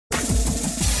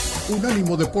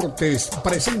Unánimo Deportes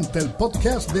presenta el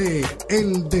podcast de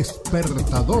El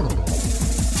Despertador.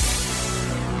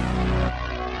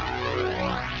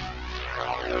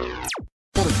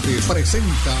 Deportes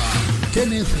presenta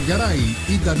Kenneth Garay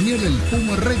y Daniel El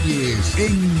Puma Reyes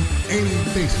en El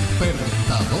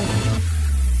Despertador.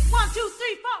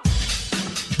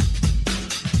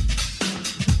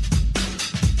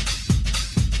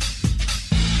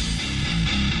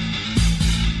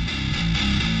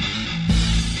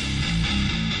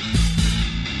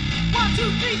 1,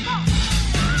 2, 3, 4.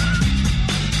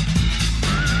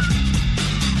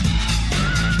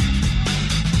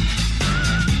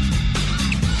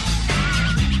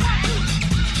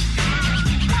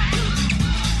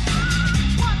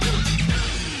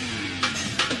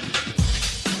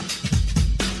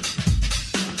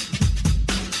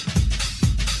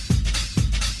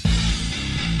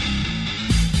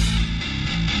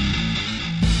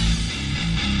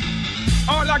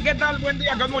 Hola, ¿qué tal? Buen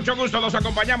día, con mucho gusto los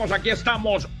acompañamos, aquí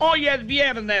estamos. Hoy es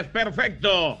viernes,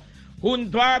 perfecto.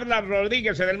 Junto a Arla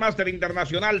Rodríguez en el Máster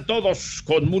Internacional, todos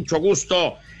con mucho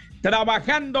gusto,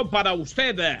 trabajando para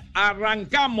usted.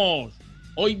 Arrancamos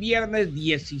hoy viernes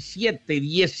 17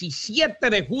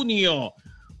 de junio,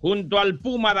 junto al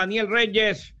Puma Daniel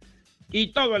Reyes y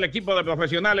todo el equipo de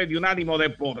profesionales de Unánimo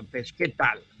Deportes. ¿Qué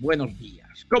tal? Buenos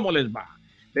días, ¿cómo les va?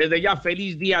 Desde ya,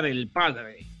 feliz Día del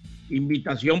Padre.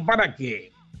 Invitación para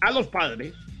que a los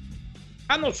padres,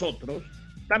 a nosotros,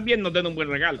 también nos den un buen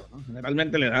regalo, ¿no?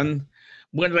 Generalmente le dan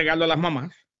buen regalo a las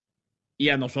mamás y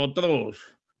a nosotros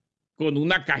con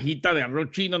una cajita de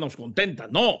arroz chino nos contenta.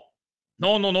 No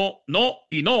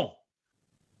y no.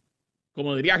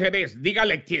 Como diría Jerez,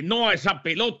 dígale que no a esa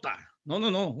pelota. No,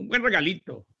 un buen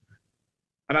regalito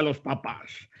para los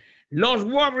papás. Los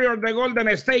Warriors de Golden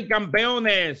State,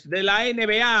 campeones de la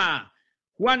NBA.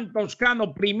 Juan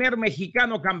Toscano, primer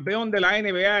mexicano campeón de la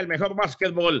NBA, el mejor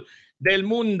básquetbol del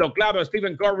mundo. Claro,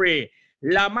 Stephen Curry,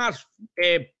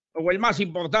 el más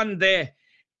importante,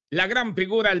 la gran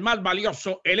figura, el más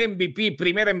valioso, el MVP,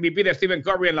 primer MVP de Stephen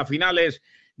Curry en las finales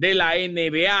de la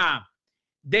NBA.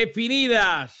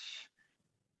 Definidas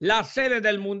las sedes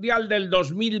del Mundial del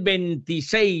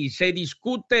 2026. Se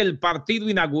discute el partido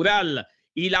inaugural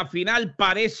y la final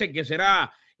parece que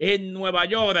será en Nueva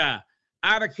York.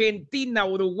 Argentina,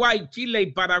 Uruguay, Chile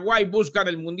y Paraguay buscan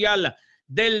el Mundial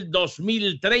del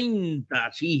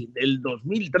 2030. Sí, del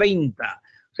 2030.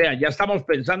 O sea, ya estamos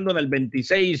pensando en el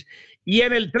 26 y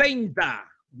en el 30.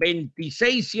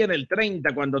 26 y en el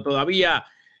 30, cuando todavía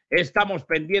estamos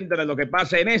pendientes de lo que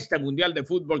pasa en este Mundial de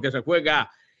Fútbol que se juega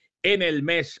en el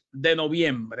mes de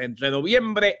noviembre, entre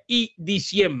noviembre y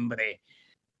diciembre.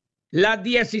 Las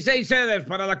 16 sedes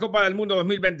para la Copa del Mundo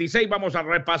 2026. Vamos a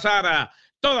repasar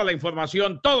toda la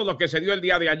información, todo lo que se dio el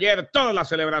día de ayer, todas las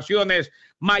celebraciones.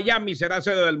 Miami será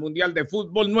sede del Mundial de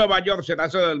Fútbol, Nueva York será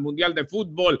sede del Mundial de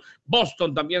Fútbol,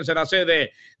 Boston también será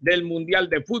sede del Mundial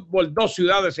de Fútbol, 2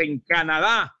 ciudades en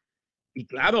Canadá. Y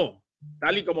claro,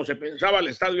 tal y como se pensaba, el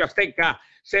Estadio Azteca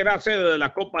será sede de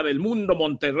la Copa del Mundo,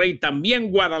 Monterrey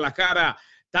también, Guadalajara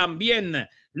también.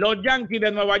 Los Yankees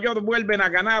de Nueva York vuelven a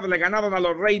ganar, le ganaron a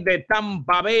los Reyes de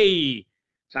Tampa Bay.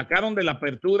 Sacaron de la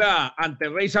apertura ante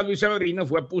Rey San Luis Severino,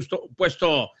 fue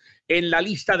puesto en la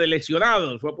lista de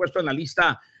lesionados, fue puesto en la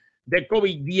lista de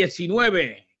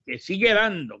COVID-19, que sigue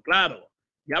dando, claro,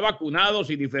 ya vacunados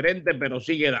y diferente, pero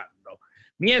sigue dando.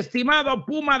 Mi estimado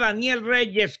Puma Daniel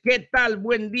Reyes, ¿qué tal?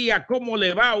 Buen día, ¿cómo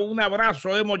le va? Un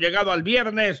abrazo, hemos llegado al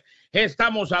viernes,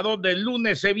 estamos a 2 del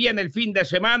lunes, se viene el fin de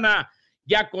semana,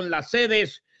 ya con las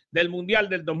sedes del Mundial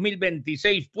del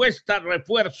 2026 puestas,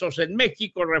 refuerzos en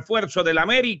México, refuerzo del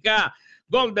América,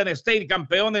 Golden State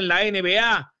campeón en la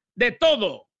NBA, de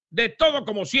todo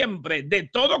como siempre, de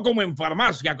todo como en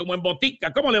farmacia, como en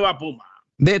botica. ¿Cómo le va, Puma?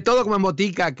 De todo como en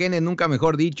botica, Kenneth, nunca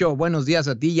mejor dicho. Buenos días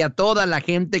a ti y a toda la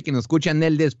gente que nos escucha en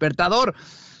El Despertador.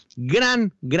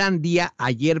 Gran día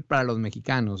ayer para los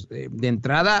mexicanos. De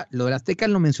entrada, lo del Azteca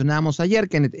lo mencionábamos ayer,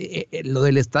 Kenneth. Lo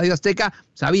del Estadio Azteca,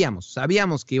 sabíamos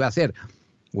que iba a ser.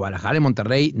 Guadalajara y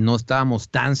Monterrey no estábamos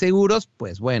tan seguros,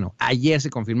 pues bueno, ayer se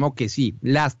confirmó que sí,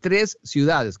 las 3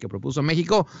 ciudades que propuso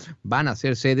México van a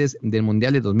ser sedes del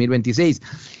Mundial de 2026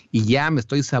 y ya me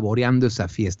estoy saboreando esa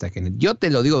fiesta, Kenneth. Yo te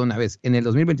lo digo de una vez, en el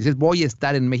 2026 voy a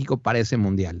estar en México para ese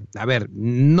Mundial. A ver,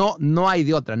 no hay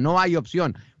de otra, no hay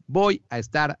opción, voy a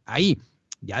estar ahí.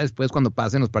 Ya después, cuando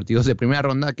pasen los partidos de primera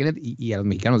ronda, Kenneth, y a los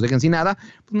mexicanos dejen sin nada,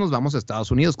 pues nos vamos a Estados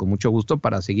Unidos con mucho gusto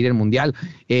para seguir el Mundial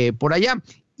por allá.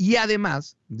 Y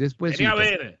además, después... Espere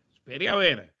a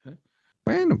ver.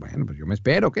 Bueno, pues yo me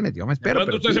espero, Kenneth, yo me espero.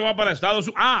 ¿Cuándo usted se va para Estados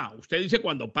Unidos? Usted dice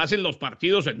cuando pasen los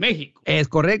partidos en México. Es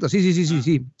correcto, sí.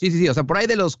 O sea, por ahí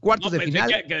de los cuartos de final.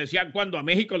 Que decían cuando a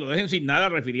México lo dejen sin nada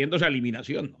refiriéndose a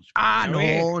eliminación.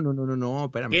 No,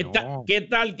 espérame. ¿Qué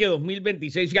tal que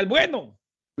 2026 sea el bueno?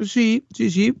 Sí.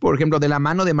 Por ejemplo, de la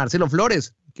mano de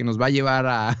Flores, que nos va a llevar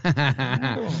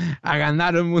a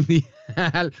ganar un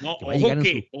mundial. No,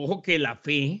 ojo que la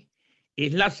fe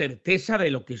es la certeza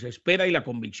de lo que se espera y la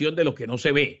convicción de lo que no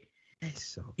se ve.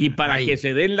 Eso. Y para que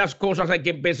se den las cosas hay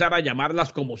que empezar a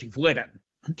llamarlas como si fueran.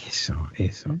 Eso.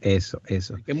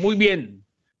 Que muy bien.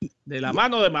 De la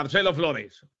mano de Marcelo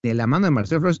Flores. De la mano de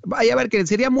Marcelo Flores. Vaya a ver, que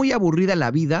sería muy aburrida la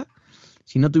vida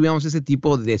si no tuviéramos ese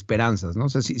tipo de esperanzas, ¿no? O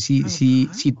sea,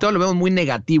 si todo lo vemos muy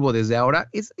negativo desde ahora,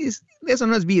 eso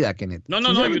no es vida, Kenneth. No,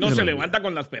 y uno se levanta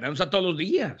con la esperanza todos los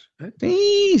días.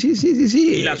 Sí.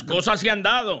 Y las cosas se han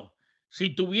dado.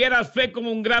 Si tuvieras fe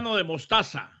como un grano de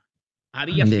mostaza,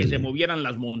 harías que se movieran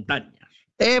las montañas.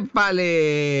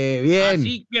 ¡Épale! Bien.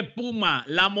 Así que, Puma,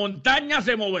 la montaña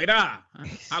se moverá.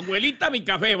 Abuelita, mi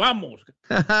café, vamos.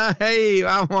 Ay,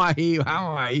 vamos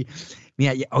ahí.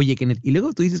 Mira, oye, Kenneth, y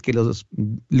luego tú dices que los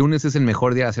lunes es el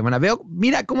mejor día de la semana.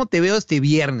 Mira cómo te veo este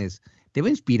viernes. Te veo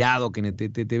inspirado,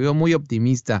 Kenneth, te veo muy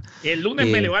optimista. El lunes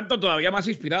me levanto todavía más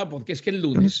inspirado porque es que el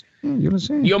lunes, yo lo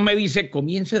sé. Dios me dice,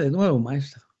 comience de nuevo,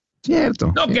 maestro.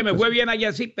 Cierto. No, que me fue bien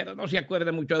allá sí, pero no se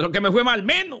acuerde mucho de eso. Que me fue mal,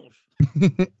 menos.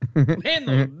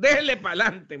 Déjele para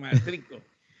adelante, maestrico.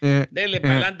 Déjele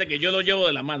para adelante que yo lo llevo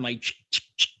de la mano ahí.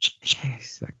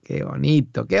 Eso, qué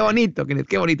bonito, Kenneth,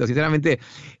 qué bonito. Sinceramente,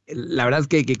 la verdad es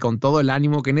que con todo el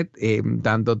ánimo, Kenneth,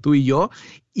 tanto tú y yo,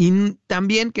 y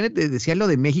también, Kenneth, te decía lo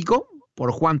de México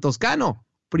por Juan Toscano,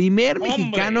 primer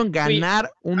mexicano en ganar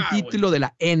un título de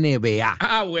la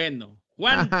NBA. Bueno.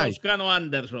 Juan Toscano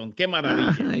Anderson, qué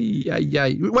maravilla.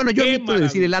 Ay. Bueno, yo necesito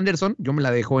decir el Anderson, yo me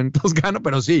la dejo en Toscano,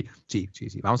 pero sí,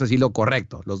 vamos a decir lo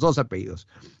correcto, los dos apellidos.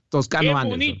 Toscano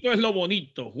Anderson. Qué bonito es lo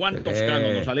bonito, Juan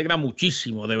Toscano, nos alegra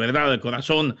muchísimo, de verdad, de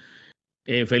corazón.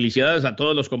 Felicidades a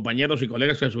todos los compañeros y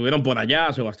colegas que estuvieron por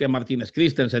allá, Sebastián Martínez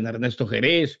Christensen, Ernesto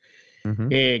Jerez,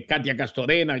 Katia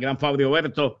Castorena, el gran Fabio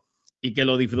Berto, y que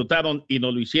lo disfrutaron y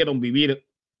nos lo hicieron vivir,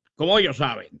 como ellos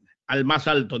saben, al más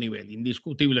alto nivel,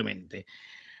 indiscutiblemente.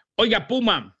 Oiga,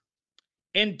 Puma,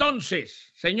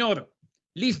 entonces, señor,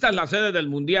 listas las sedes del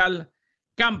Mundial,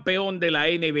 campeón de la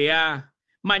NBA,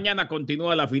 mañana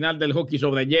continúa la final del hockey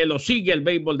sobre hielo, sigue el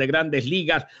béisbol de Grandes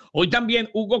Ligas. Hoy también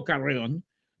Hugo Carreón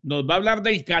nos va a hablar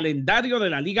del calendario de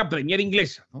la Liga Premier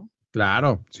Inglesa, ¿no?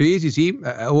 Claro, sí.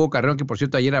 Hugo Carreón, que por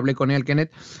cierto ayer hablé con él,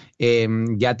 Kenneth,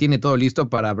 ya tiene todo listo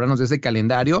para hablarnos de ese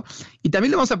calendario. Y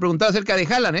también le vamos a preguntar acerca de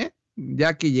Haaland,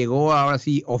 ya que llegó ahora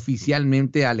sí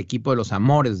oficialmente al equipo de los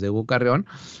amores de Hugo Carreón,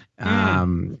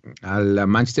 al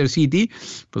Manchester City,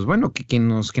 pues bueno, que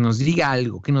nos diga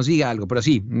algo, pero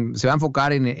sí, se va a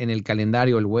enfocar en el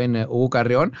calendario el buen Hugo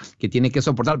Carreón, que tiene que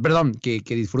soportar,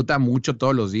 que disfruta mucho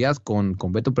todos los días con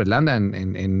Beto Perlanda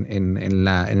en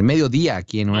el mediodía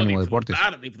aquí en UNANIMO Deportes.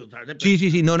 Disfrutar.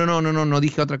 Sí, no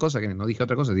dije otra cosa,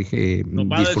 dije nos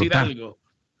va disfrutar. A decir algo,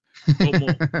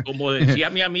 como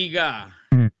decía mi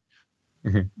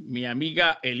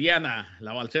amiga Eliana,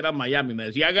 la balsera en Miami, me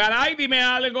decía, Garay, dime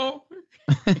algo.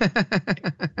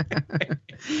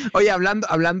 Oye,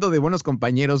 hablando de buenos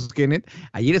compañeros, Kenneth,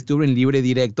 ayer estuve en Libre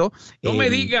Directo. No me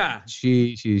diga.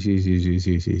 Sí.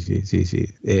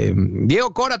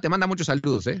 Diego Cora te manda muchos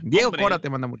saludos, Cora te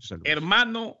manda muchos saludos.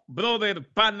 Hermano, brother,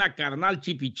 pana, carnal,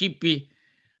 chipi.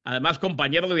 Además,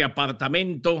 compañero de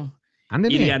apartamento.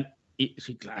 Ándale.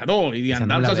 Sí, claro, y de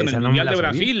andanzas en el Mundial de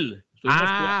Brasil.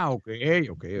 Ok.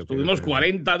 Estuvimos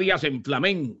 40 días en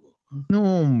Flamengo.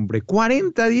 No, hombre,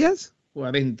 ¿40 días?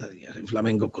 40 días en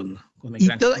Flamengo con el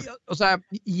gran...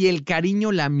 Y el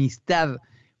cariño, la amistad,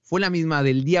 ¿fue la misma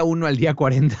del día 1 al día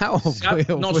 40? Ojo.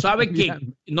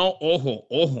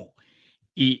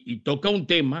 Y toca un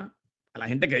tema a la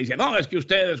gente que dice, no, es que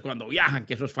ustedes cuando viajan,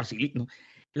 que eso es facilito.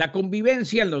 La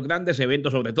convivencia en los grandes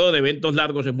eventos, sobre todo de eventos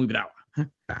largos, es muy brava.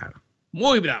 Claro.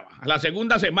 Muy brava. A la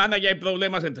segunda semana ya hay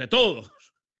problemas entre todos.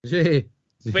 Sí.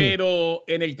 Pero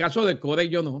en el caso de Cora y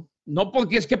yo no. No,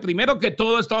 porque es que primero que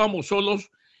todo estábamos solos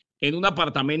en un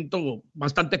apartamento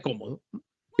bastante cómodo.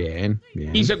 Bien.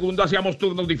 Y segundo, hacíamos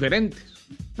turnos diferentes.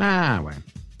 Bueno.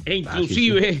 E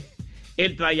inclusive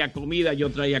él traía comida, yo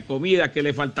traía comida. ¿Qué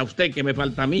le falta a usted? ¿Qué me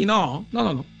falta a mí? No.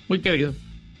 Muy querido.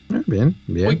 Bien.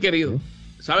 Muy querido.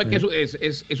 ¿Sabe que eso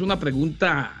es una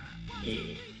pregunta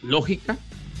lógica?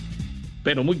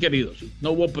 Pero muy querido, sí.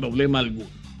 No hubo problema alguno.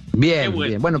 Bien.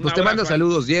 Bueno, pues te mando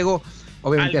saludos, Diego.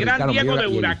 Obviamente al gran Ricardo Diego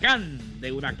Mayor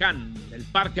de Huracán, del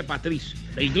Parque Patricio,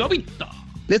 del Globito.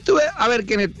 Les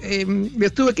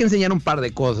tuve que enseñar un par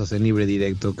de cosas en libre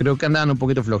directo. Creo que andaban un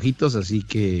poquito flojitos, así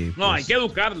que... No, hay que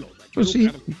educarlos. Pues sí,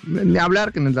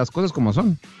 hablar que las cosas como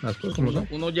son. Las cosas como son.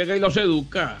 Uno llega y los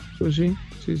educa. Pues sí.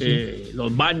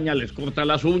 Los baña, les corta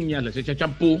las uñas, les echa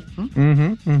champú, ¿no?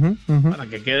 Para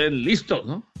que queden listos,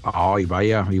 ¿no? Ay,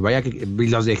 vaya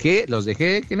que los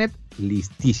dejé, Kenneth,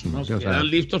 listísimos. No, quedan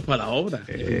listos para la obra,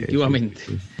 definitivamente.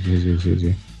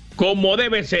 Sí. Como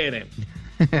debe ser.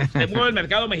 Se mueve el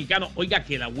mercado mexicano. Oiga,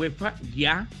 que la UEFA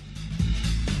ya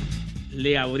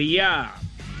le habría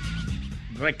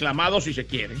reclamado, si se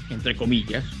quiere, entre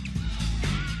comillas,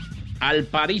 al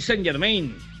Paris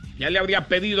Saint-Germain. Ya le habría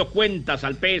pedido cuentas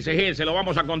al PSG, se lo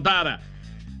vamos a contar.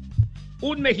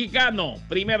 Un mexicano,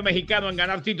 primer mexicano en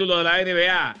ganar título de la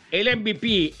NBA, el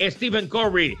MVP, Stephen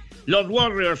Curry, los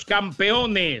Warriors,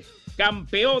 campeones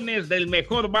del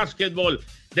mejor básquetbol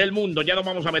del mundo. Ya nos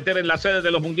vamos a meter en la sede de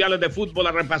los mundiales de fútbol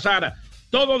a repasar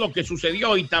todo lo que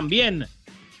sucedió y también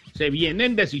se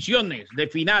vienen decisiones de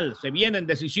final, se vienen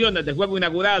decisiones de juego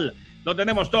inaugural. Lo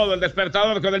tenemos todo, el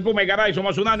despertador con el Puma y Garay,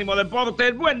 somos Unánimo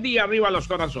Deportes. Buen día, arriba los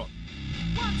corazones.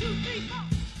 1, 2, 3, 4.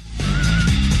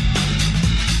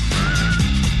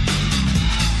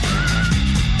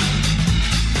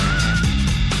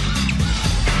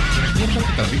 Recuerda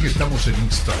que también estamos en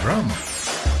Instagram.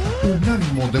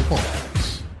 Unánimo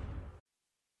Deportes.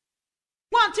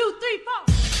 1, 2, 3,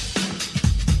 4.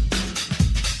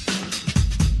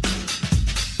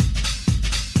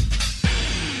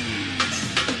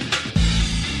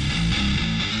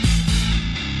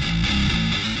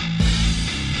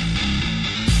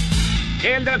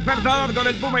 El despertador con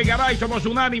el Puma y Garay, somos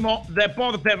Unánimo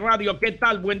Deportes Radio. ¿Qué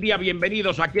tal? Buen día,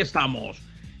 bienvenidos, aquí estamos.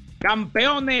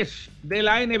 Campeones de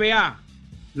la NBA,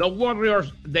 los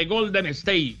Warriors de Golden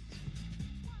State.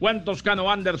 Juan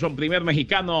Toscano Anderson, primer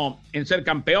mexicano en ser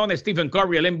campeón. Stephen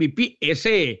Curry, el MVP.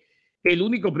 Ese, el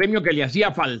único premio que le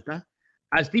hacía falta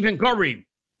a Stephen Curry.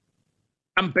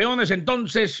 Campeones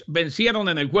entonces, vencieron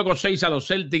en el juego 6 a los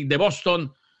Celtics de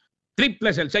Boston.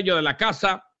 Triples, el sello de la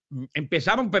casa.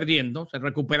 Empezaron perdiendo, se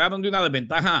recuperaron de una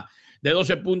desventaja de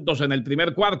 12 puntos en el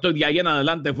primer cuarto y de ahí en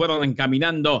adelante fueron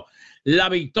encaminando la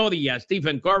victoria.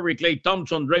 Stephen Curry, Klay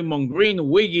Thompson, Draymond Green,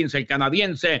 Wiggins, el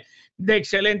canadiense, de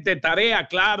excelente tarea,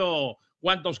 claro.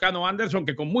 Juan Toscano Anderson,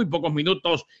 que con muy pocos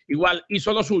minutos igual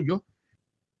hizo lo suyo.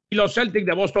 Y los Celtics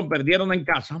de Boston perdieron en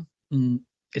casa.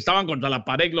 Estaban contra la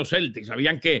pared los Celtics,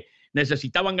 sabían que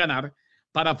necesitaban ganar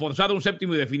para forzar un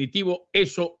séptimo y definitivo.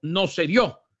 Eso no se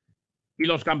dio. Y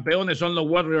los campeones son los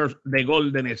Warriors de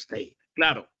Golden State.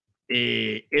 Claro,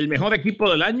 el mejor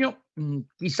equipo del año,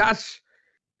 quizás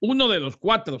uno de los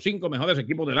 4 o 5 mejores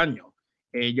equipos del año.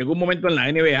 Llegó un momento en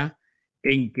la NBA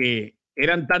en que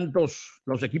eran tantos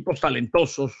los equipos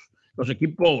talentosos, los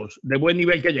equipos de buen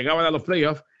nivel que llegaban a los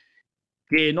playoffs,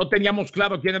 que no teníamos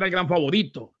claro quién era el gran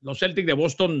favorito. Los Celtics de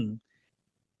Boston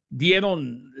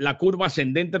dieron la curva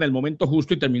ascendente en el momento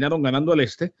justo y terminaron ganando el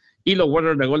este, y los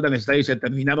Warriors de Golden State se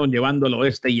terminaron llevando el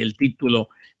oeste y el título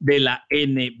de la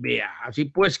NBA. Así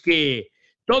pues que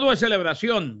todo es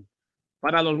celebración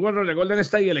para los Warriors de Golden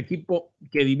State y el equipo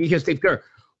que dirige Steve Kerr.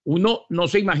 Uno no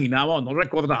se imaginaba o no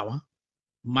recordaba,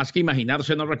 más que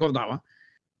imaginarse no recordaba,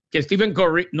 que Stephen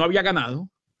Curry no había ganado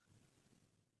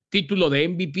título de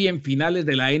MVP en finales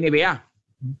de la NBA.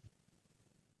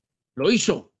 Lo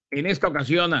hizo. En esta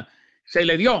ocasión se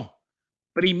le dio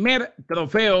primer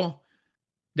trofeo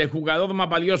de jugador más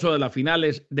valioso de las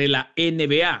finales de la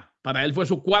NBA. Para él fue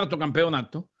su 4º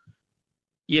campeonato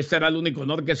y este era el único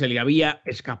honor que se le había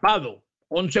escapado.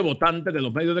 11 votantes de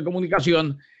los medios de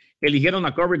comunicación eligieron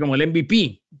a Curry como el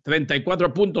MVP.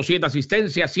 34 puntos, 7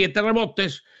 asistencias, 7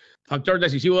 rebotes. Factor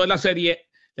decisivo de la serie.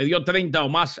 Le dio 30 o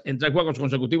más en 3 juegos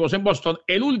consecutivos en Boston.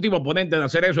 El último oponente en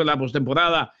hacer eso en la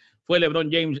postemporada fue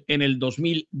LeBron James en el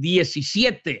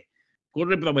 2017.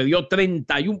 Curry promedió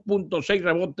 31 puntos, 6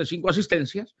 rebotes, 5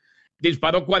 asistencias.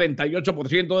 Disparó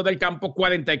 48% desde el campo,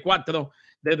 44%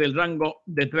 desde el rango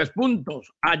de 3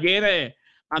 puntos. Ayer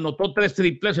anotó 3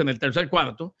 triples en el tercer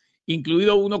cuarto,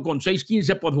 incluido uno con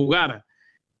 6-15 por jugar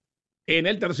en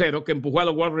el tercero, que empujó a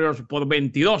los Warriors por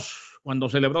 22, cuando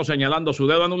celebró señalando su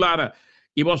dedo anular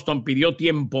y Boston pidió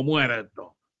tiempo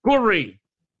muerto. Curry,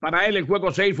 para él el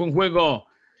juego 6 fue un juego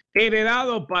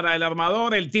heredado para el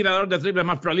armador, el tirador de triples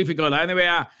más prolífico de la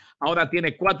NBA. Ahora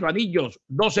tiene 4 anillos,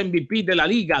 2 MVP de la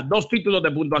liga, 2 títulos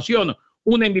de puntuación,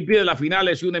 un MVP de las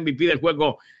finales y un MVP del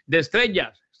juego de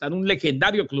estrellas. Está en un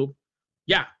legendario club.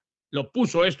 Ya, lo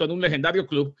puso esto en un legendario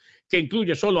club que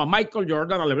incluye solo a Michael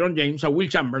Jordan, a LeBron James, a Will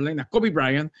Chamberlain, a Kobe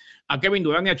Bryant, a Kevin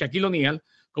Durant y a Shaquille O'Neal,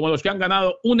 como los que han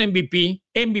ganado un MVP,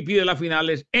 MVP de las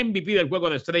finales, MVP del juego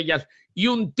de estrellas y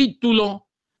un título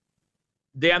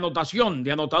de anotación,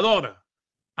 de anotador.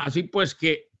 Así pues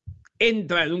que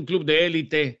entra en un club de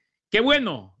élite. Qué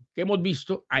bueno que hemos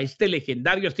visto a este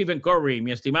legendario Stephen Curry,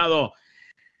 mi estimado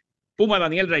Puma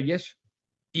Daniel Reyes,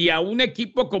 y a un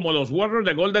equipo como los Warriors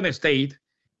de Golden State,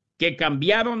 que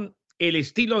cambiaron el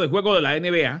estilo de juego de la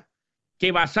NBA,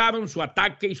 que basaron su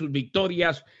ataque y sus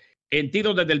victorias en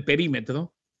tiros desde el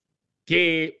perímetro,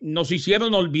 que nos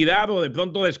hicieron olvidar o de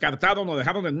pronto descartaron o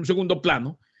dejaron en un segundo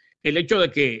plano el hecho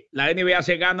de que la NBA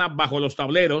se gana bajo los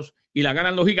tableros y la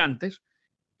ganan los gigantes,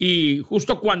 y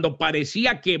justo cuando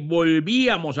parecía que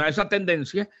volvíamos a esa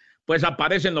tendencia, pues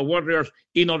aparecen los Warriors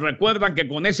y nos recuerdan que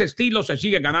con ese estilo se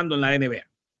sigue ganando en la NBA.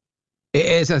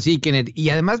 Es así, Kenneth. Y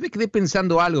además me quedé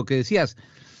pensando algo que decías,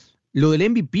 lo del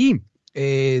MVP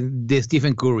de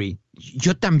Stephen Curry.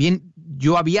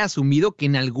 Yo había asumido que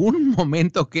en algún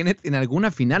momento, Kenneth, en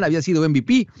alguna final había sido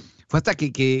MVP. Fue hasta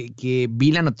que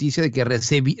vi la noticia de que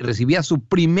recibía su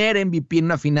primer MVP en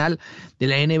una final de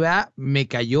la NBA, me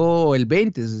cayó el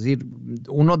 20. Es decir,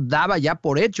 uno daba ya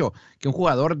por hecho que un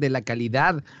jugador de la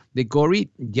calidad de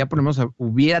Curry ya por lo menos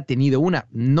hubiera tenido una.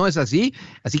 No es así,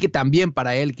 así que también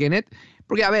para él, Kenneth,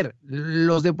 porque a ver,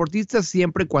 los deportistas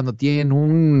siempre cuando tienen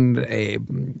un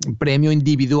premio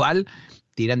individual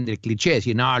tiran del cliché,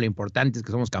 decir, no, lo importante es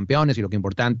que somos campeones y lo que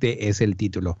importante es el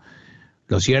título.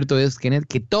 Lo cierto es, Kenneth,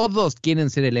 que todos quieren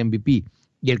ser el MVP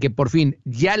y el que por fin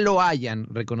ya lo hayan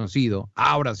reconocido,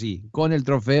 ahora sí, con el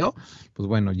trofeo, pues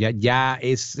bueno, ya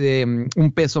es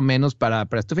un peso menos para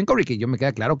Stephen Curry, que yo me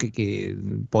queda claro que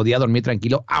podía dormir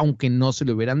tranquilo, aunque no se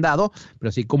le hubieran dado,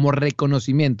 pero sí como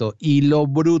reconocimiento y lo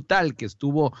brutal que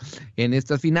estuvo en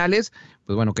estas finales,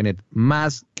 pues bueno, Kenneth,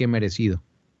 más que merecido.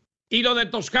 Y lo de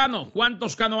Toscano, Juan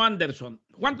Toscano Anderson.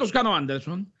 Juan Toscano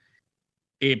Anderson,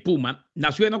 Puma,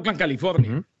 nació en Oakland,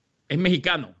 California. Es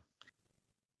mexicano.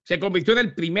 Se convirtió en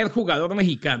el primer jugador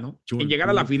mexicano en llegar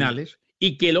a las finales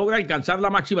y que logra alcanzar la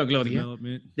máxima gloria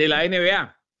de la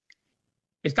NBA.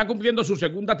 Está cumpliendo su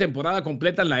segunda temporada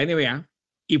completa en la NBA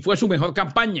y fue su mejor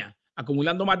campaña,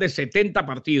 acumulando más de 70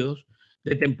 partidos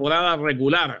de temporada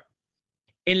regular.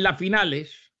 En las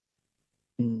finales,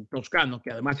 Toscano,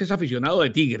 que además es aficionado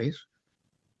de Tigres,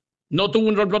 no tuvo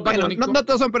un rol protagónico. Bueno, no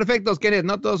todos son perfectos, Kenneth,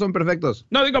 no todos son perfectos.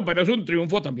 No digo, pero es un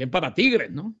triunfo también para Tigres,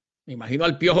 ¿no? Me imagino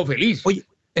al Piojo feliz. Oye,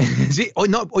 sí,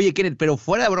 oye, Kenneth, pero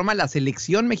fuera de broma, la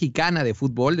selección mexicana de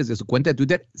fútbol, desde su cuenta de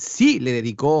Twitter, sí le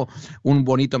dedicó un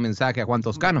bonito mensaje a Juan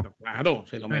Toscano. Pero claro,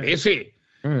 se lo merece.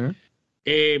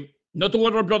 No tuvo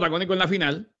el rol protagónico en la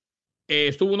final,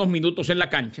 estuvo unos minutos en la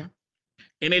cancha.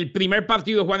 En el primer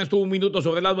partido, Juan estuvo 1 minuto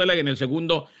sobre la duela y en el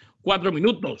segundo, 4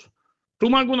 minutos.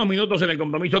 Sumó algunos minutos en el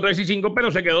compromiso 3 y 5,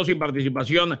 pero se quedó sin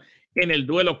participación en el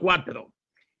duelo 4.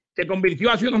 Se convirtió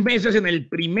hace unos meses en el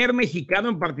primer mexicano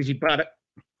en participar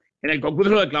en el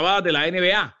concurso de clavadas de la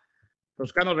NBA.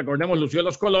 Toscano, recordemos, lució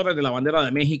los colores de la bandera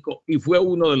de México y fue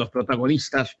uno de los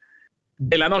protagonistas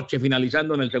de la noche,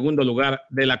 finalizando en el segundo lugar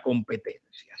de la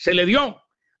competencia. Se le dio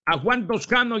a Juan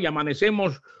Toscano y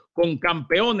amanecemos con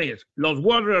campeones, los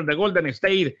Warriors de Golden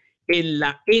State en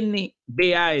la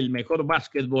NBA, el mejor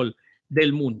básquetbol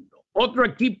del mundo. Otro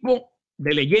equipo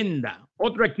de leyenda,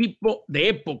 otro equipo de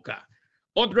época,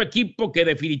 otro equipo que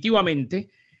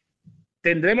definitivamente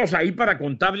tendremos ahí para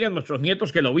contarle a nuestros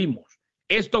nietos que lo vimos.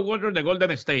 Estos Warriors de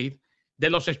Golden State, de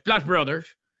los Splash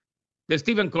Brothers, de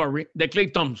Stephen Curry, de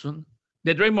Klay Thompson,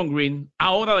 de Draymond Green,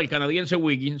 ahora del canadiense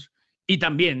Wiggins, y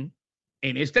también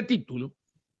en este título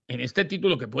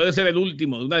que puede ser el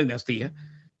último de una dinastía,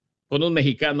 con un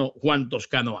mexicano, Juan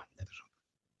Toscano Anderson.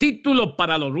 Título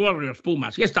para los Warriors,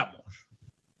 Pumas, y estamos.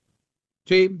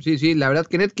 Sí, la verdad,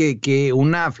 Kenneth, que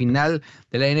una final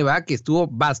de la NBA que estuvo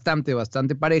bastante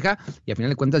pareja, y a final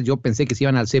de cuentas yo pensé que se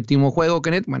iban al 7º juego,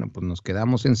 Kenneth. Bueno, pues nos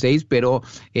quedamos en 6, pero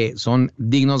son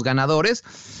dignos ganadores.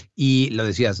 Y lo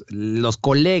decías, los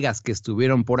colegas que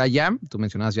estuvieron por allá, tú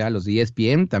mencionabas ya los de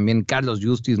ESPN, también Carlos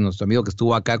Justice, nuestro amigo que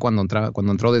estuvo acá cuando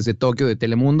entró desde Tokio, de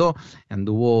Telemundo,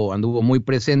 anduvo muy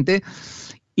presente.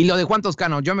 Y lo de Juan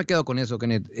Toscano, yo me quedo con eso,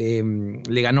 Kenneth.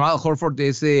 Le ganó a Al Horford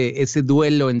ese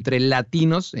duelo entre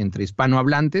latinos, entre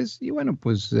hispanohablantes, y bueno,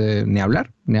 pues ni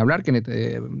hablar, Kenneth.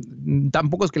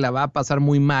 Tampoco es que la va a pasar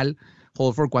muy mal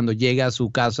Horford cuando llega a su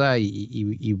casa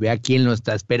y ve a quién lo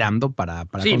está esperando para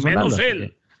sí, consolarlo. Menos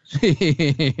él. Sí.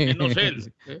 Menos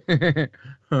él.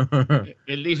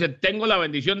 Él dice, tengo la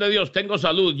bendición de Dios, tengo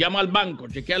salud, llama al banco,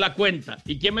 chequea la cuenta.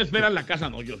 ¿Y quién me espera en la casa?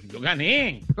 No, yo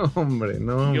gané. Hombre,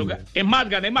 no. Es más,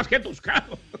 gané más que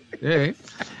Toscano.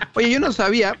 Oye, yo no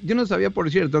sabía,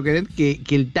 por cierto, que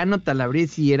el Tano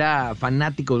Calabresi era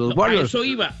fanático de los Warriors.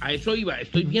 A eso iba.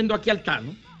 Estoy viendo aquí al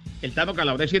Tano, el Tano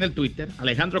Calabresi en el Twitter,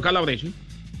 Alejandro Calabresi,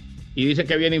 y dice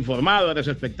que bien informado, eres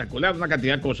espectacular, una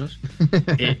cantidad de cosas.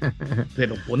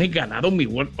 Pero pone ganado mi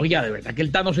World. Oye, de verdad que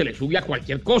el Tano se le sube a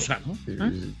cualquier cosa, ¿no?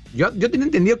 Yo tenía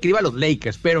entendido que iba a los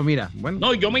Lakers, pero mira, bueno.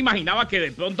 No, yo me imaginaba que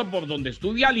de pronto por donde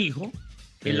estudia el hijo,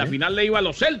 en la final le iba a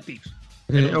los Celtics.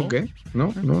 Ok,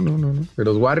 no. De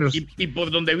los Warriors. Y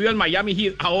por donde vive el Miami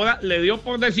Heat, ahora le dio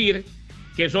por decir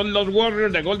que son los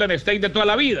Warriors de Golden State de toda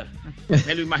la vida.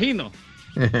 Me lo imagino.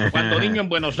 Cuando niño en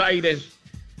Buenos Aires,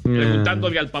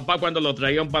 preguntándole al papá cuando lo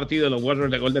traía a un partido de los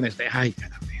Warriors de Golden State. Ay,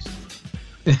 caramba.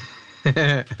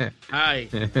 Ay.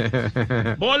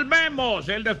 Volvemos.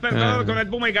 El despertador con el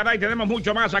Puma y Garay. Tenemos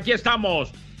mucho más. Aquí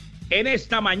estamos en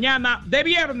esta mañana de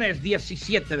viernes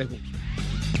 17 de junio.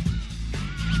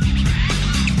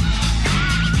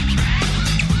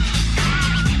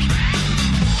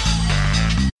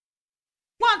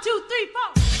 1, 2, 3,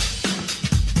 4.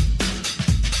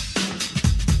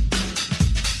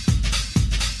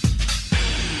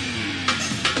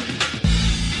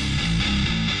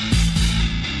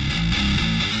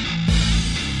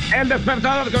 El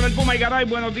despertador con el Puma y Garay.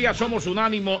 Buenos días, somos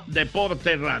Unánimo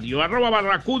Deporte Radio.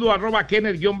 @Barracudo,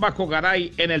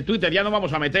 @Kenneth_Garay en el Twitter. Ya nos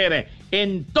vamos a meter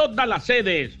en todas las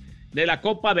sedes de la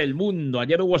Copa del Mundo.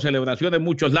 Ayer hubo celebración en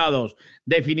muchos lados,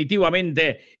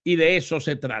 definitivamente, y de eso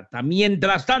se trata.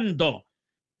 Mientras tanto,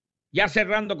 ya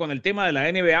cerrando con el tema de la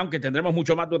NBA, aunque tendremos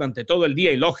mucho más durante todo el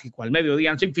día y lógico, al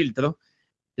mediodía en Sin Filtro,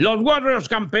 los Warriors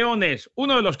campeones.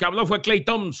 Uno de los que habló fue Klay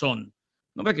Thompson.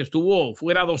 Un hombre que estuvo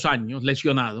fuera 2 años,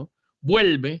 lesionado,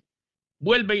 vuelve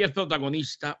y es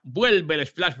protagonista, vuelve el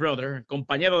Splash Brother,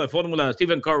 compañero de fórmula de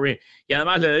Stephen Curry, y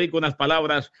además le dedico unas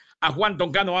palabras a Juan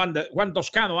Toscano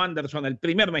Anderson, el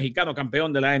primer mexicano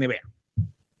campeón de la NBA.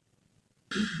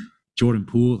 Jordan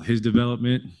Poole, his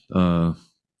development,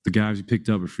 the guys he picked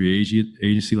up at free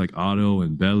agency like Otto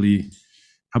and Belly.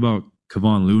 How about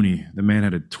Kevon Looney? The man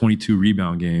had a 22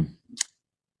 rebound game.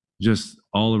 Just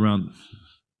all around,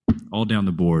 all down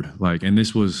the board. And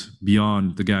this was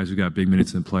beyond the guys who got big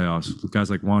minutes in the playoffs. Guys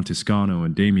like Juan Toscano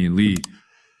and Damian Lee,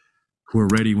 who were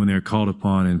ready when they were called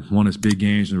upon and won us big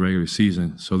games in the regular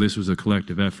season. So this was a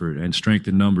collective effort, and strength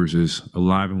in numbers is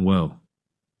alive and well.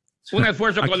 Un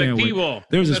esfuerzo colectivo.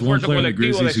 There was this one player in the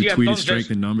Grizzlies who tweeted entonces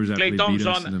strength in numbers after Klay they beat us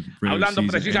Thompson, in the regular hablando season,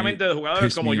 precisamente de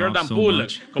jugadores como Jordan so Poole,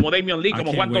 much. como Damian Lee,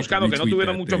 como Juan Toscano, que no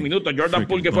tuvieron muchos minutos. Jordan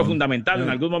Poole, que fue fundamental en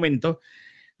algún momento,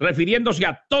 refiriéndose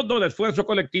a todo el esfuerzo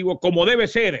colectivo como debe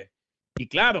ser. Y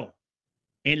claro,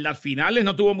 en las finales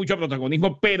no tuvo mucho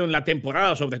protagonismo, pero en la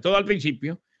temporada, sobre todo al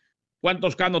principio, Juan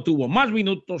Toscano tuvo más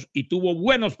minutos y tuvo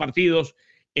buenos partidos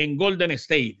en Golden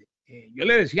State. Yo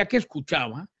le decía que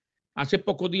escuchaba hace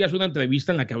pocos días una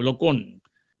entrevista en la que habló con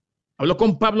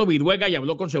Pablo Viruega y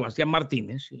habló con Sebastián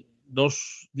Martínez,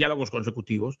 2 diálogos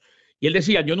consecutivos, y él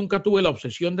decía, yo nunca tuve la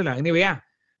obsesión de la NBA.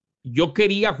 Yo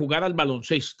quería jugar al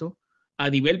baloncesto a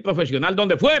nivel profesional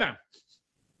donde fuera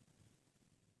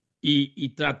y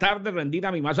tratar de rendir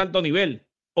a mi más alto nivel.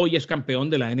 Hoy es campeón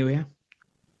de la NBA.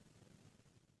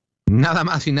 Nada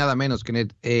más y nada menos,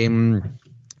 Kenneth.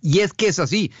 Y es que es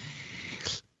así.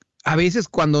 A veces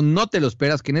cuando no te lo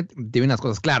esperas, Kenneth, te vienen las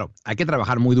cosas. Claro, hay que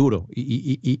trabajar muy duro.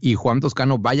 Y Juan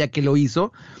Toscano, vaya que lo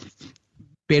hizo.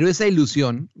 Pero esa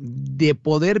ilusión de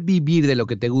poder vivir de lo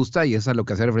que te gusta, y eso es a lo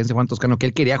que hace referencia Juan Toscano, que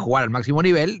él quería jugar al máximo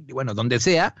nivel, y bueno, donde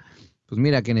sea, pues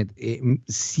mira, Kenneth,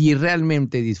 si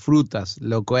realmente disfrutas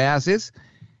lo que haces,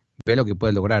 ve lo que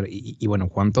puedes lograr. Y bueno,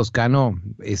 Juan Toscano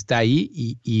está ahí,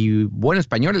 y buen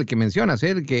español el que mencionas,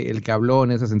 el que habló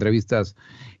en esas entrevistas,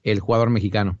 el jugador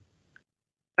mexicano.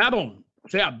 Claro, o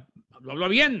sea, lo habló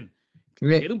bien.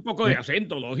 Tiene un poco de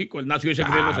acento, lógico. Él nació y se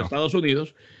crió en los Estados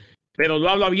Unidos, pero lo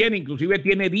habla bien. Inclusive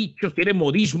tiene dichos, tiene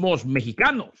modismos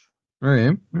mexicanos. Muy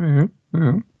bien.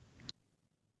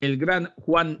 El gran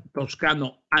Juan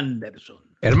Toscano Anderson.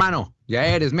 Hermano, ya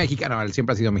eres mexicano. Él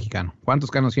siempre ha sido mexicano. Juan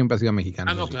Toscano siempre ha sido mexicano.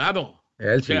 Ah, no, claro.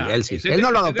 Él sí, él sí. Él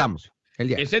no lo adoptamos.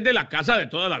 Ese es de la casa de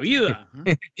toda la vida.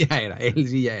 Él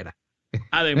sí ya era.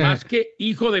 Además que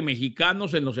hijo de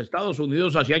mexicanos en los Estados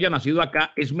Unidos, así haya nacido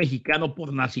acá, es mexicano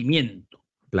por nacimiento.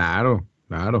 Claro.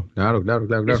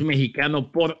 Es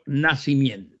mexicano por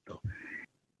nacimiento.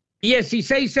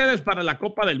 16 sedes para la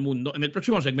Copa del Mundo. En el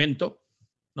próximo segmento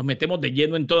nos metemos de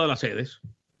lleno en todas las sedes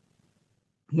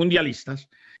mundialistas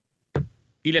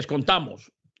y les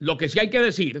contamos. Lo que sí hay que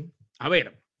decir, a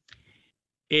ver,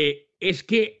 es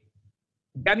que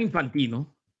Gianni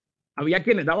Infantino, había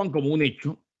quienes daban como un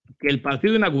hecho que el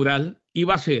partido inaugural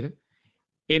iba a ser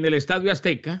en el Estadio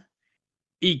Azteca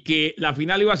y que la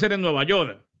final iba a ser en Nueva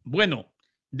York. Bueno,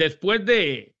 después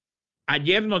de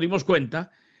ayer nos dimos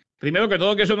cuenta, primero que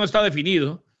todo, que eso no está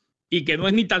definido y que no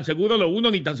es ni tan seguro lo uno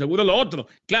ni tan seguro lo otro.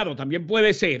 Claro, también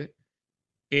puede ser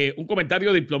un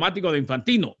comentario diplomático de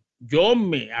Infantino. Yo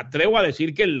me atrevo a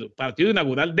decir que el partido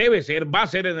inaugural va a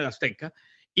ser en el Azteca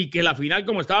y que la final,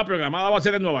 como estaba programada, va a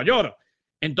ser en Nueva York.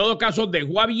 En todo caso,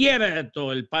 dejó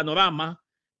abierto el panorama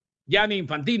Gianni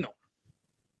Infantino.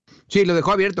 Sí, lo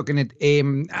dejó abierto, Kenneth.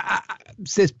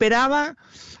 Se esperaba,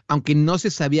 aunque no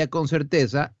se sabía con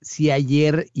certeza, si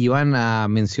ayer iban a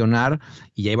mencionar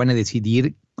y ya iban a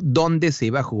decidir dónde se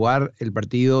iba a jugar el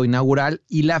partido inaugural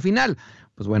y la final.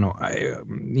 Pues bueno,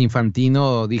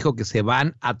 Infantino dijo que se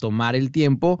van a tomar el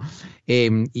tiempo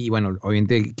y bueno,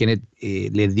 obviamente Kenneth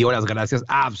les dio las gracias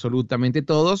a absolutamente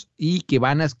todos y que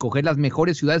van a escoger las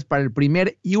mejores ciudades para el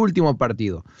primer y último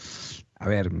partido. A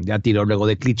ver, ya tiró luego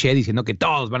de cliché diciendo que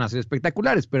todos van a ser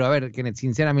espectaculares, pero a ver, Kenneth,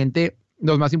 sinceramente,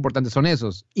 los más importantes son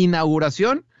esos: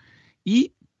 inauguración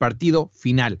y partido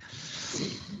final.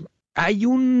 Hay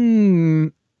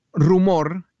un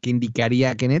rumor que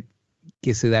indicaría, Kenneth,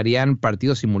 que se darían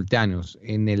partidos simultáneos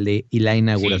en el de y la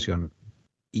inauguración.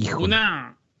 Sí.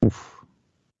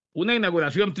 Una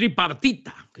inauguración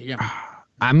tripartita, que llama.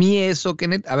 A mí eso,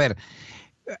 Kenneth, a ver,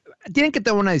 tienen que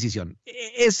tomar una decisión.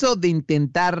 Eso de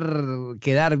intentar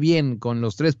quedar bien con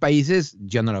los tres países,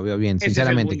 yo no lo veo bien,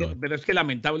 sinceramente. Pero es que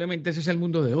lamentablemente ese es el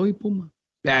mundo de hoy, Puma.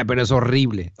 Pero es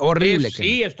horrible, horrible.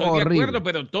 Sí, estoy de acuerdo,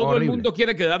 pero todo el mundo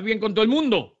quiere quedar bien con todo el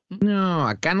mundo. No,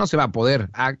 acá no se va a poder.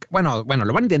 Bueno,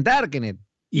 lo van a intentar, Kenneth.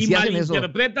 Y si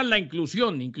malinterpretan la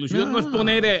inclusión. Inclusión no es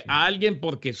poner a alguien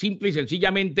porque simple y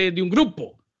sencillamente es de un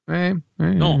grupo.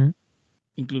 No.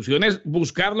 Inclusión es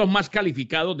buscar los más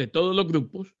calificados de todos los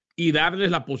grupos y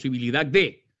darles la posibilidad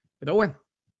de. Pero bueno.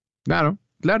 Claro.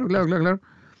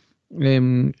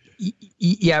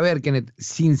 Y a ver, Kenneth,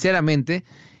 sinceramente,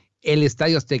 el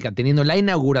Estadio Azteca teniendo la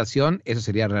inauguración, eso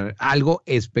sería algo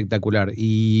espectacular.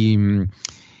 Y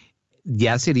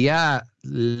ya sería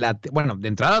bueno, de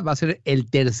entrada va a ser el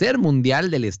tercer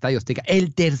mundial del Estadio Azteca.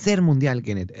 El tercer mundial,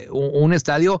 Kenneth. Un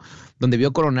estadio donde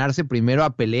vio coronarse primero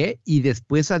a Pelé y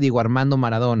después a Diego Armando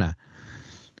Maradona.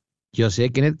 Yo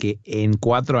sé, Kenneth, que en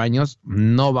 4 años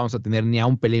no vamos a tener ni a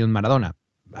un Pelé ni a un Maradona.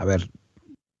 A ver,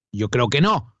 yo creo que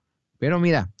no. Pero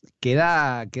mira,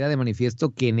 queda de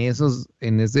manifiesto que en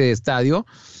ese estadio,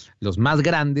 los más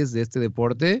grandes de este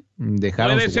deporte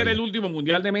dejaron. Puede ser el último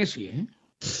mundial de Messi, ¿eh?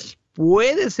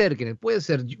 Puede ser, Kenneth, puede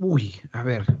ser. Uy, a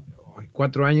ver,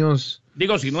 4 años.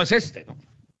 Digo, si no es este, ¿no?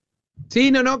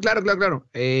 Sí, no, claro.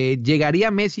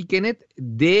 Llegaría Messi, Kenneth,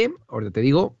 ahorita te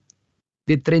digo,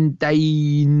 de 30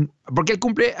 porque él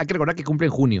cumple, hay que recordar que cumple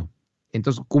en junio.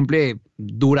 Entonces cumple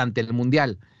durante el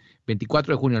Mundial,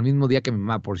 24 de junio, el mismo día que mi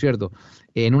mamá, por cierto,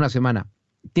 en una semana.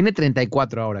 Tiene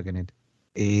 34 ahora, Kenneth.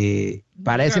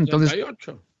 Para ese entonces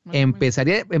 38,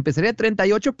 empezaría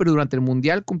 38, pero durante el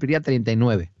Mundial cumpliría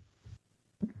 39.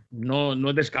 No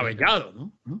es descabellado,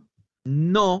 ¿no?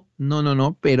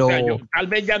 No, pero... O sea, tal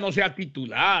vez ya no sea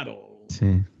titular,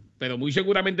 sí, pero muy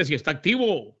seguramente si está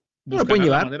activo, lo pueden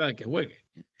llevar. la manera de que juegue.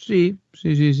 Sí.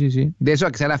 De eso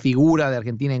a que sea la figura de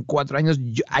Argentina en 4 años,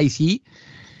 ahí sí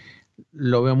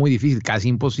lo veo muy difícil, casi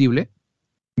imposible,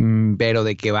 pero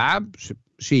de que va,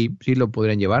 sí lo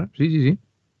podrían llevar, sí.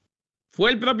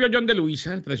 Fue el propio John de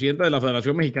Luisa, el presidente de la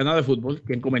Federación Mexicana de Fútbol,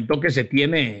 quien comentó que se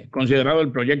tiene considerado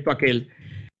el proyecto aquel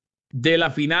de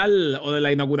la final o de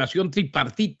la inauguración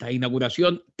tripartita.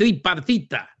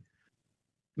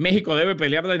 México debe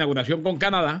pelear la inauguración con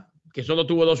Canadá, que solo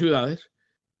tuvo 2 ciudades,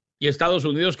 y Estados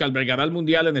Unidos, que albergará el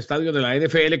Mundial en estadios de la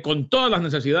NFL con todas las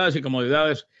necesidades y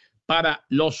comodidades para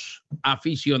los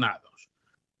aficionados.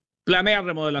 Planea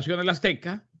remodelación en la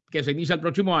Azteca, que se inicia el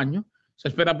próximo año. Se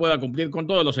espera pueda cumplir con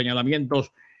todos los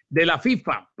señalamientos de la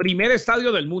FIFA. Primer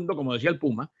estadio del mundo, como decía el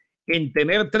Puma, en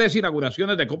tener 3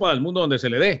 inauguraciones de Copa del Mundo donde se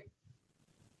le dé.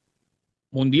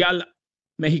 Mundial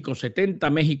México 70,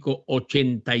 México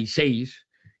 86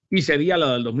 y sería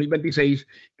la del 2026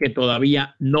 que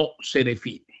todavía no se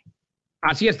define.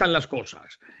 Así están las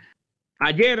cosas.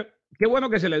 Ayer, qué bueno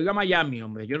que se le dio a Miami,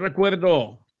 hombre. Yo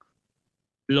recuerdo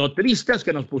lo tristes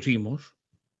que nos pusimos.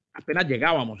 Apenas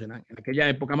llegábamos en aquella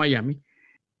época a Miami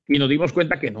y nos dimos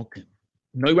cuenta que no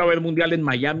iba a haber mundial en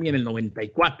Miami en el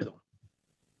 94.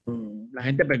 La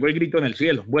gente pegó el grito en el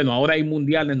cielo. Bueno, ahora hay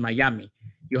mundial en Miami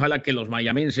y ojalá que los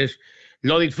mayamenses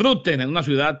lo disfruten en una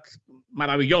ciudad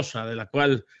maravillosa de la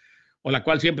cual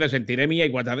siempre sentiré mía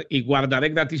y guardaré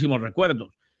gratísimos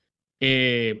recuerdos.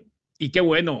 Y qué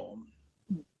bueno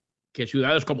que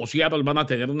ciudades como Seattle van a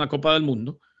tener una Copa del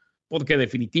Mundo, porque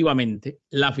definitivamente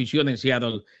la afición en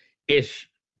Seattle es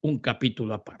un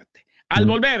capítulo aparte. Al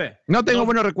volver... No tengo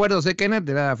buenos recuerdos, Kenneth,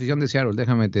 de la afición de Seattle.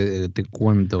 Déjame te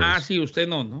cuento. Sí, usted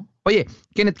no. Oye,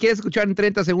 Kenneth, ¿quieres escuchar en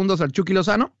 30 segundos al Chucky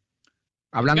Lozano?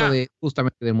 Hablando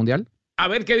justamente del Mundial. A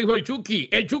ver qué dijo el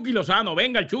Chucky Lozano.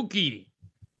 Venga, el Chucky.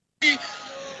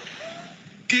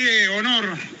 Qué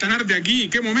honor tenerte aquí,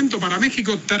 qué momento para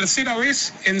México, tercera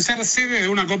vez en ser sede de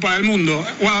una Copa del Mundo.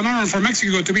 What an honor for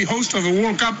Mexico to be host of a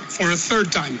World Cup for a third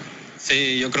time.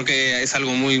 Sí, yo creo que es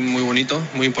algo muy, muy bonito,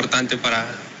 muy importante para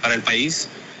el país,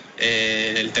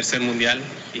 el tercer mundial,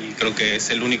 y creo que es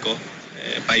el único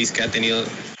país que ha tenido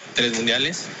 3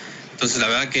 mundiales. Entonces la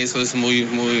verdad que eso es muy,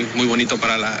 muy, muy bonito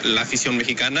para la afición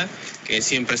mexicana, que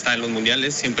siempre está en los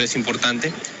mundiales, siempre es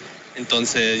importante.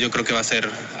 Entonces yo creo que va a ser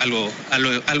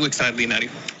algo extraordinario.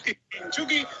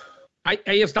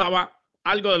 Ahí estaba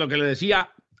algo de lo que le decía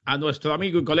a nuestro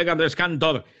amigo y colega Andrés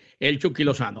Cantor, el Chucky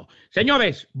Lozano.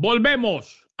 Señores,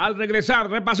 volvemos. Al regresar,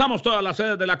 repasamos todas las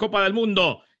sedes de la Copa del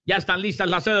Mundo. Ya están listas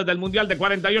las sedes del Mundial de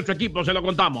 48 equipos, se lo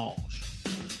contamos.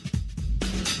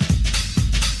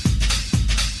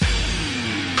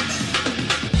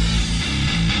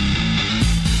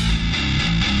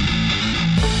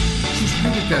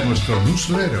 Suscríbete a nuestro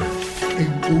newsletter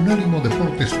en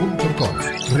unanimodeportes.com.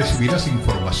 Recibirás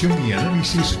información y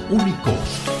análisis únicos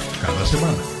cada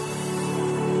semana.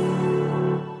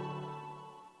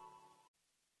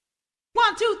 1,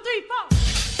 2, 3, 4.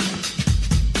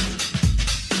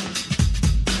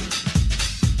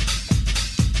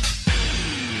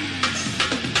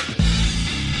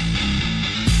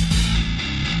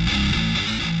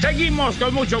 Seguimos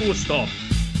con mucho gusto.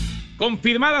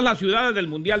 Confirmadas las ciudades del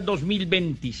Mundial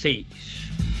 2026.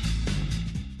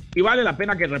 Y vale la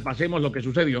pena que repasemos lo que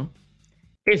sucedió.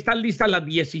 Están listas las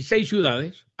 16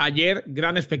 ciudades. Ayer,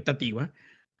 gran expectativa.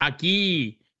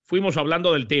 Aquí fuimos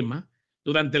hablando del tema.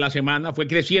 Durante la semana fue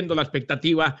creciendo la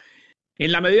expectativa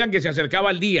en la medida en que se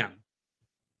acercaba el día.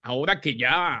 Ahora que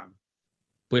ya,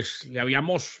 pues, le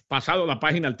habíamos pasado la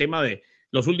página al tema de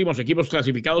los últimos equipos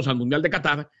clasificados al Mundial de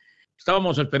Qatar,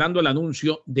 estábamos esperando el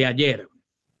anuncio de ayer.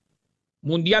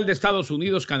 Mundial de Estados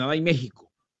Unidos, Canadá y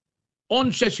México.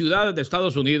 11 ciudades de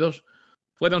Estados Unidos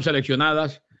fueron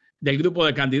seleccionadas del grupo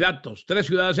de candidatos. 3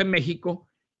 ciudades en México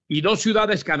y 2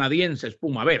 ciudades canadienses.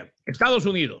 Puma, a ver, Estados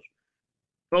Unidos,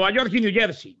 Nueva York y New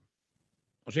Jersey,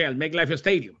 o sea, el MetLife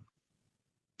Stadium.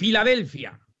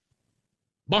 Filadelfia,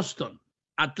 Boston,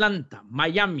 Atlanta,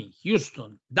 Miami,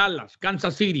 Houston, Dallas,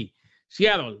 Kansas City,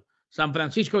 Seattle, San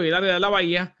Francisco y el área de la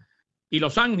Bahía, y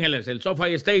Los Ángeles, el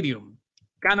SoFi Stadium.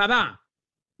 Canadá,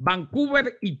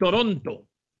 Vancouver y Toronto.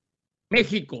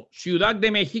 México, Ciudad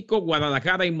de México,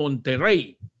 Guadalajara y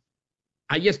Monterrey.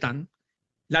 Ahí están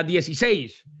las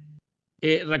 16.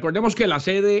 Recordemos que la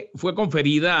sede fue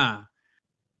conferida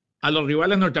a los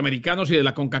rivales norteamericanos y de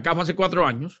la CONCACAF hace 4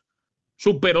 años.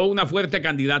 Superó una fuerte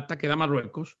candidata que era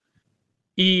Marruecos.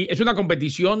 Y es una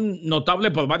competición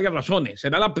notable por varias razones.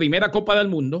 Será la primera Copa del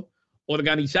Mundo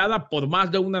organizada por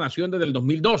más de una nación desde el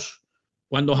 2002,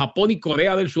 cuando Japón y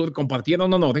Corea del Sur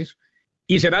compartieron honores,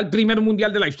 y será el primer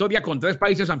mundial de la historia con 3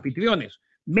 países anfitriones.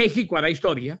 México hará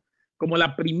historia como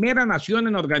la primera nación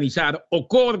en organizar o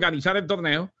coorganizar el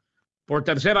torneo por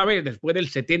tercera vez después del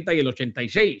 70 y el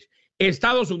 86.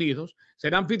 Estados Unidos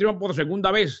será anfitrión por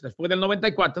segunda vez después del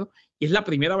 94 y es la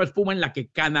primera vez, Puma, en la que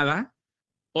Canadá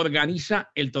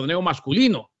organiza el torneo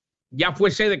masculino. Ya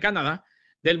fue sede Canadá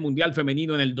del Mundial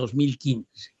Femenino en el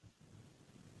 2015.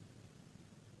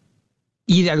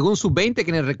 Y de algún sub-20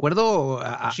 que les recuerdo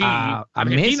a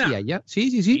Messi allá.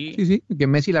 Sí, que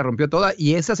Messi la rompió toda.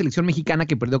 Y esa selección mexicana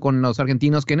que perdió con los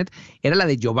argentinos, Kenneth, era la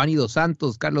de Giovanni Dos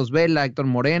Santos, Carlos Vela, Héctor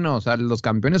Moreno, o sea, los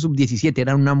campeones sub-17.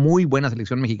 Era una muy buena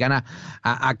selección mexicana,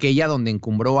 aquella donde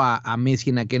encumbró a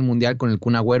Messi en aquel mundial con el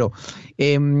Kun Agüero.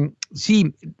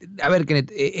 Sí, a ver,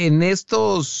 Kenneth, en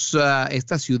estas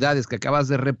ciudades que acabas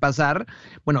de repasar,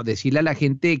 bueno, decirle a la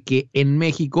gente que en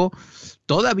México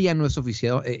todavía no es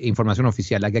información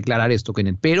oficial, hay que aclarar esto,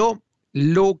 Kenneth, pero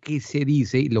lo que se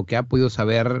dice y lo que ha podido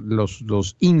saber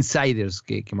los insiders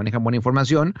que manejan buena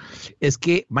información es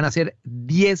que van a ser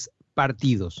 10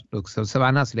 partidos, los que se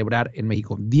van a celebrar en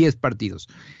México, 10 partidos.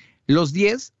 Los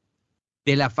 10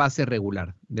 de la fase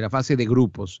regular, de la fase de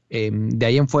grupos. De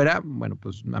ahí en fuera, bueno,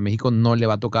 pues a México no le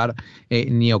va a tocar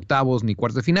ni octavos ni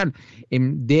cuartos de final.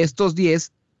 De estos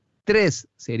 10, 3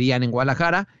 serían en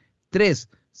Guadalajara, 3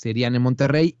 serían en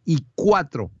Monterrey y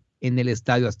 4 en el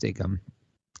Estadio Azteca.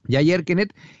 Y ayer,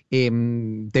 Kenneth,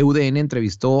 TUDN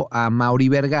entrevistó a Mauri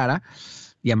Vergara,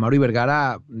 y a Mauri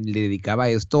Vergara le dedicaba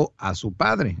esto a su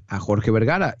padre, a Jorge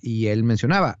Vergara, y él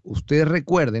mencionaba, ustedes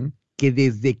recuerden que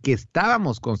desde que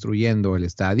estábamos construyendo el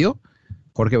estadio,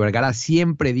 Jorge Vergara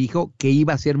siempre dijo que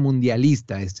iba a ser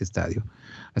mundialista este estadio.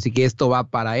 Así que esto va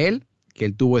para él, que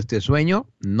él tuvo este sueño,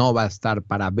 no va a estar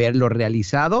para verlo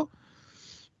realizado,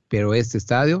 pero este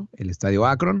estadio, el Estadio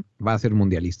Akron, va a ser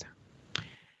mundialista.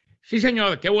 Sí,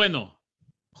 señor, qué bueno.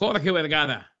 Jorge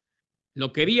Vergara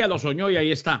lo quería, lo soñó y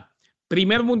ahí está.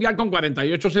 Primer mundial con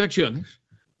 48 selecciones.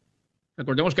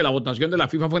 Recordemos que la votación de la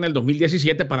FIFA fue en el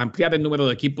 2017 para ampliar el número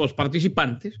de equipos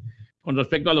participantes con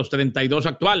respecto a los 32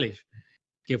 actuales,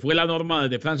 que fue la norma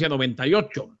desde Francia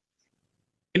 98.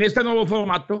 En este nuevo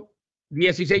formato,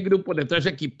 16 grupos de 3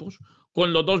 equipos,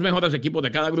 con los 2 mejores equipos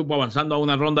de cada grupo avanzando a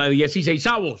una ronda de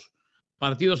 16avos,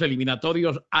 partidos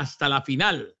eliminatorios hasta la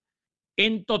final.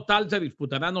 En total se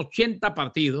disputarán 80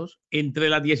 partidos entre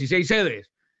las 16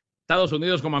 sedes. Estados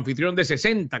Unidos como anfitrión de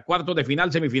 60, cuartos de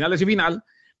final, semifinales y final.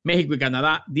 México y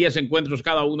Canadá, 10 encuentros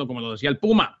cada uno, como lo decía el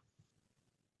Puma.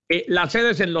 Las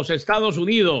sedes en los Estados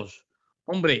Unidos.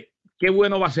 Hombre, qué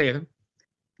bueno va a ser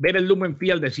ver el Lumen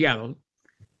Field de Seattle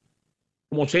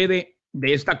como sede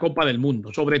de esta Copa del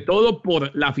Mundo, sobre todo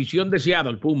por la afición de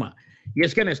Seattle, Puma. Y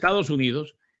es que en Estados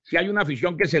Unidos, si hay una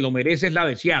afición que se lo merece, es la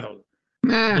de Seattle,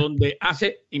 donde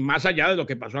hace, y más allá de lo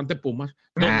que pasó ante Pumas,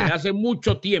 donde hace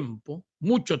mucho tiempo,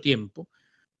 mi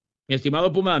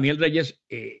estimado Puma Daniel Reyes,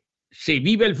 se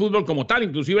vive el fútbol como tal,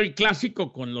 inclusive el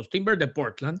clásico con los Timbers de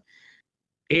Portland,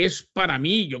 es para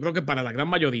mí, yo creo que para la gran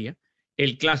mayoría,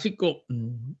 el clásico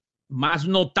más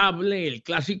notable, el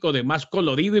clásico de más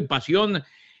colorido y pasión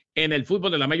en el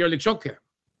fútbol de la Major League Soccer.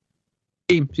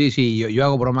 Sí, yo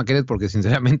hago broma, Kenneth, porque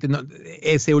sinceramente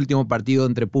ese último partido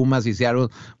entre Pumas y Seattle,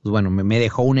 pues bueno, me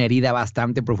dejó una herida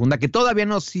bastante profunda que todavía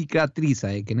no cicatriza,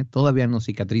 Kenneth, todavía no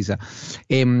cicatriza.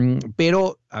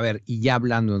 Pero, a ver, y ya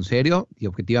hablando en serio y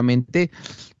objetivamente,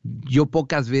 yo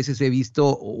pocas veces he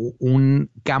visto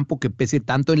un campo que pese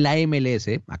tanto en la MLS,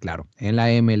 aclaro, en la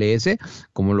MLS,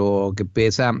 como lo que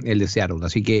pesa el de Seattle.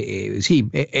 Así que sí,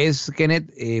 es,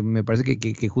 Kenneth, me parece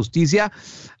que justicia.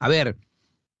 A ver,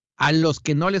 a los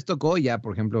que no les tocó, ya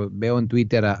por ejemplo veo en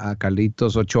Twitter a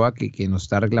Carlitos Ochoa que nos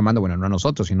está reclamando, bueno, no a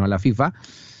nosotros, sino a la FIFA.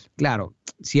 Claro,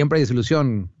 siempre hay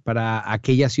desilusión para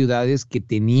aquellas ciudades que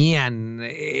tenían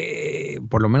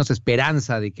por lo menos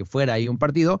esperanza de que fuera ahí un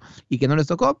partido y que no les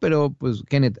tocó, pero pues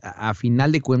Kenneth, a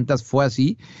final de cuentas fue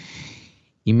así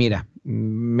y mira,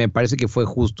 me parece que fue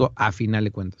justo a final de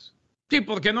cuentas. Sí,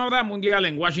 porque no habrá mundial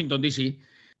en Washington, D.C.,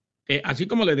 así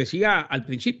como les decía al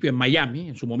principio, en Miami,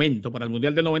 en su momento, para el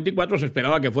Mundial del 94, se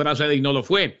esperaba que fuera sede y no lo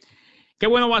fue. Qué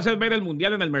bueno va a ser ver el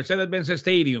Mundial en el Mercedes-Benz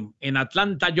Stadium, en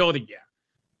Atlanta, Georgia.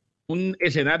 Un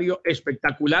escenario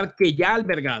espectacular que ya ha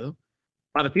albergado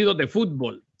partidos de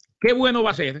fútbol. Qué bueno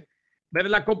va a ser ver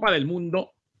la Copa del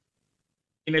Mundo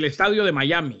en el estadio de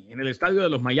Miami, en el estadio de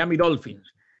los Miami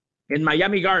Dolphins, en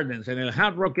Miami Gardens, en el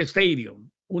Hard Rock Stadium.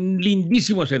 Un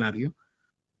lindísimo escenario.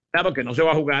 Claro que no se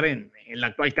va a jugar en la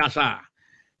actual casa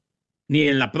ni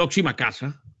en la próxima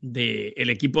casa del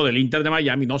equipo del Inter de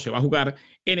Miami, no, se va a jugar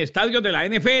en estadios de la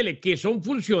NFL que son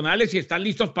funcionales y están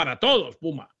listos para todos,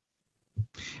 Puma.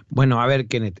 Bueno, a ver,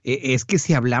 Kenneth, es que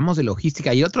si hablamos de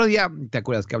logística, y otro día, ¿te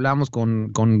acuerdas que hablábamos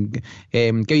con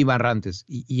Kevin Barrantes?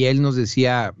 Y él nos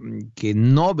decía que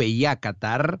no veía a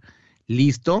Qatar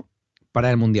listo para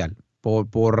el Mundial,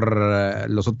 por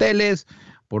los hoteles,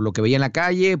 por lo que veía en la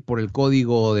calle, por el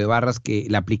código de barras,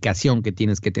 la aplicación que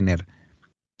tienes que tener.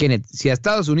 Kenneth, si a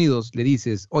Estados Unidos le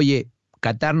dices, oye,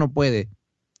 Qatar no puede,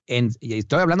 y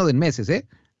estoy hablando de meses,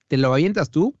 te lo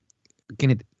avientas tú,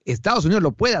 Kenneth, Estados Unidos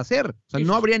lo puede hacer, o sea,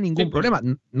 no habría ningún problema.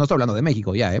 No estoy hablando de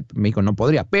México ya, México no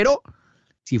podría, pero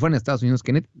si fueran Estados Unidos,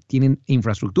 Kenneth, tienen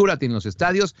infraestructura, tienen los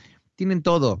estadios, tienen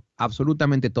todo,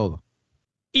 absolutamente todo.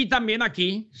 Y también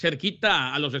aquí,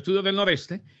 cerquita a los estudios del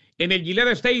noreste, en el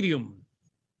Gillette Stadium,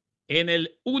 en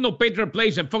el 1 Patriot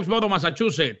Place en Foxborough,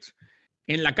 Massachusetts,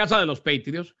 en la casa de los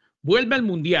Patriots, vuelve el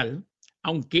Mundial,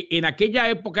 aunque en aquella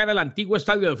época era el antiguo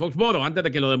estadio de Foxborough, antes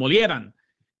de que lo demolieran.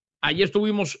 Allí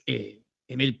estuvimos en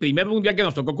el primer Mundial que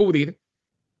nos tocó cubrir,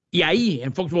 y ahí,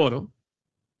 en Foxborough,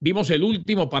 vimos el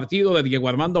último partido de Diego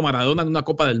Armando Maradona en una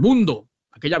Copa del Mundo,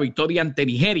 aquella victoria ante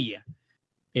Nigeria.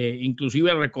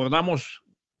 Inclusive recordamos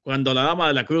cuando la dama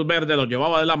de la Cruz Verde lo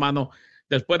llevaba de la mano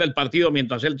después del partido,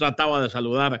 mientras él trataba de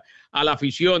saludar a la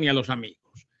afición y a los amigos.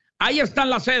 Ahí están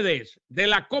las sedes de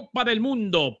la Copa del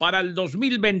Mundo para el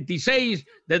 2026.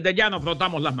 Desde ya nos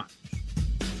frotamos las manos.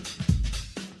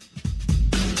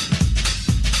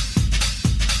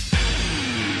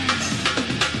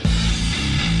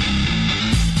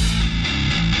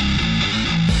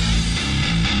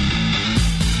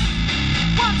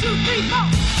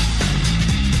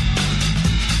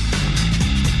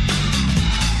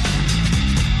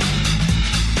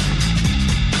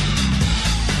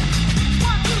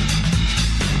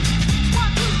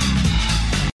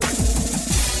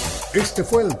 Este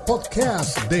fue el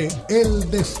podcast de El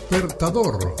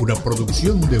Despertador, una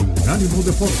producción de Unánimo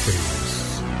Deportes.